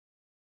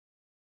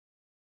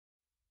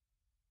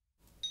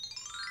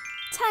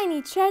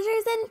Tiny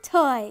treasures and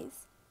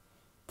toys.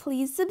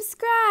 Please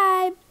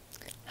subscribe.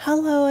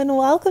 Hello and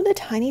welcome to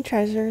Tiny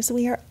Treasures.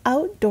 We are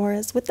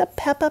outdoors with the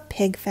Peppa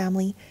Pig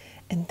family,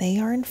 and they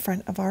are in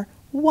front of our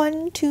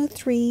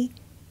 123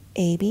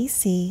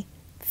 ABC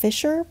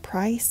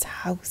Fisher-Price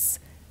house.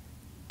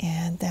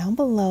 And down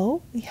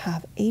below we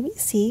have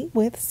ABC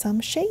with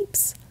some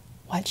shapes.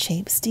 What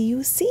shapes do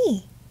you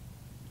see?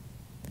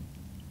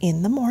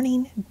 In the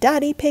morning,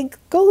 Daddy Pig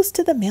goes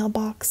to the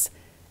mailbox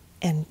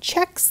and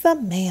checks the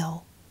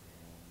mail.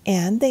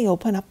 And they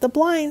open up the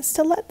blinds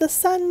to let the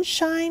sun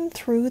shine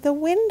through the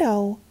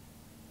window.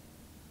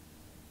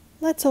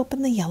 Let's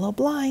open the yellow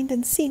blind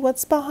and see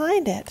what's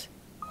behind it.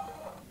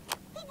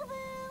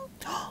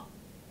 Peekaboo!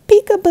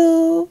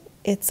 Peekaboo!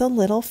 It's a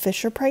little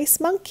Fisher-Price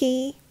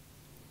monkey.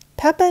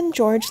 Peppa and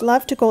George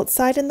love to go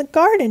outside in the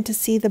garden to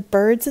see the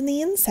birds and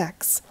the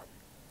insects.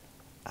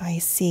 I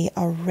see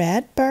a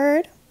red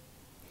bird,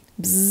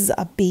 bzz,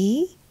 a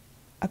bee,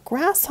 a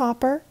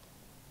grasshopper,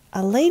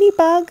 a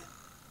ladybug,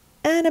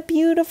 and a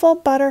beautiful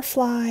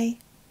butterfly.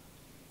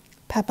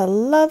 Peppa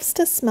loves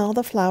to smell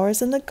the flowers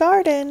in the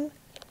garden.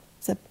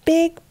 It's a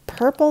big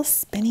purple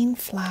spinning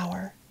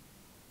flower.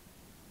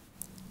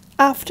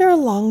 After a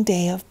long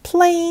day of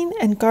playing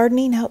and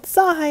gardening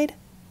outside,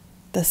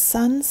 the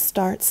sun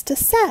starts to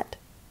set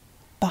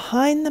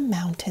behind the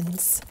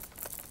mountains,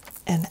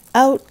 and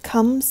out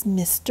comes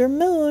Mr.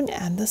 Moon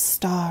and the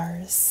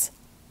stars.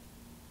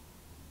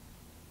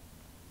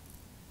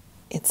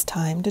 It's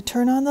time to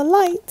turn on the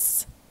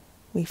lights.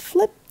 We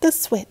flip the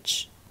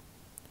switch.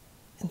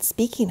 And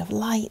speaking of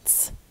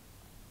lights,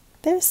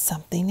 there's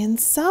something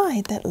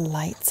inside that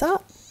lights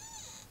up.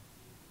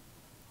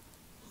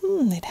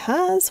 It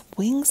has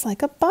wings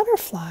like a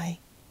butterfly.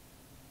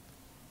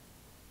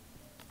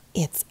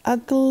 It's a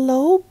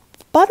globe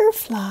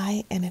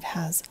butterfly, and it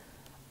has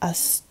a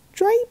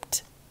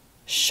striped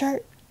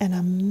shirt and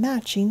a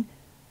matching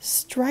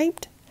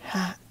striped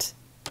hat.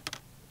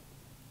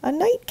 A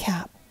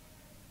nightcap.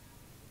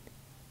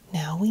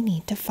 Now we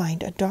need to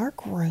find a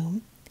dark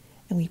room,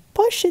 and we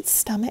push its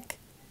stomach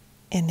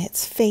and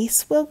its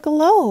face will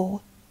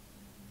glow.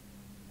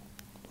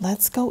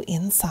 Let's go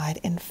inside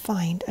and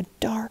find a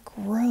dark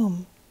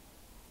room.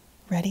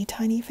 Ready,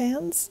 tiny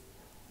fans?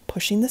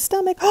 Pushing the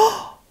stomach.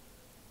 Oh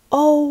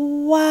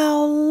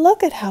wow,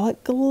 look at how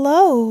it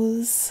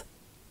glows.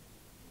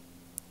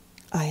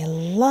 I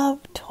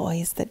love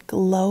toys that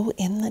glow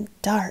in the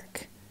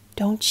dark,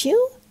 don't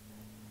you?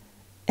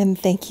 And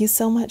thank you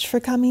so much for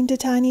coming to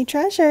Tiny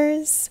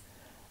Treasures.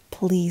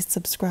 Please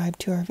subscribe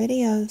to our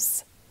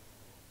videos.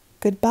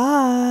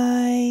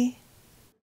 Goodbye.